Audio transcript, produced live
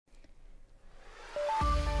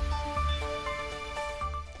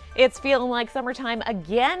It's feeling like summertime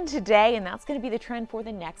again today, and that's going to be the trend for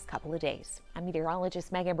the next couple of days. I'm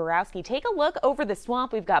meteorologist Megan Borowski. Take a look over the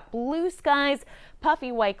swamp. We've got blue skies,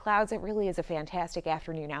 puffy white clouds. It really is a fantastic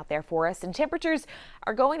afternoon out there for us, and temperatures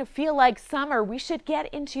are going to feel like summer. We should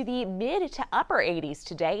get into the mid to upper 80s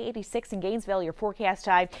today. 86 in Gainesville, your forecast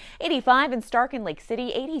high. 85 in Stark and Lake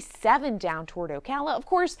City. 87 down toward Ocala. Of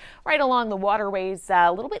course, right along the waterways,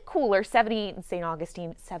 a little bit cooler. 78 in St.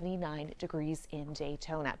 Augustine, 79 degrees in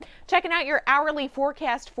Daytona. Checking out your hourly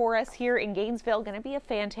forecast for us here in Gainesville. Going to be a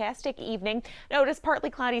fantastic evening. Notice partly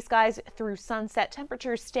cloudy skies through sunset.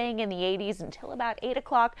 Temperatures staying in the 80s until about 8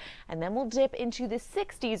 o'clock, and then we'll dip into the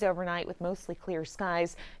 60s overnight with mostly clear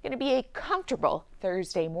skies. Going to be a comfortable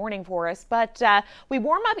Thursday morning for us, but we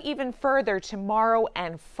warm up even further tomorrow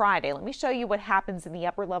and Friday. Let me show you what happens in the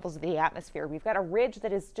upper levels of the atmosphere. We've got a ridge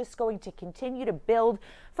that is just going to continue to build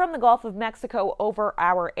from the Gulf of Mexico over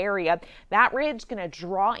our area. That ridge going to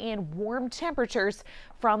draw in warm temperatures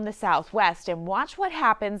from the southwest, and watch what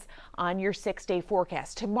happens on your 6-day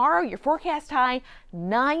forecast. Tomorrow, your forecast high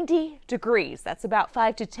 90 degrees. That's about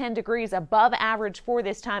 5 to 10 degrees above average for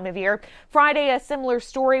this time of year. Friday, a similar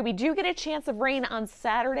story. We do get a chance of rain on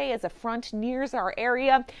Saturday as a front nears our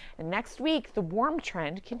area, and next week the warm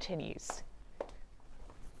trend continues.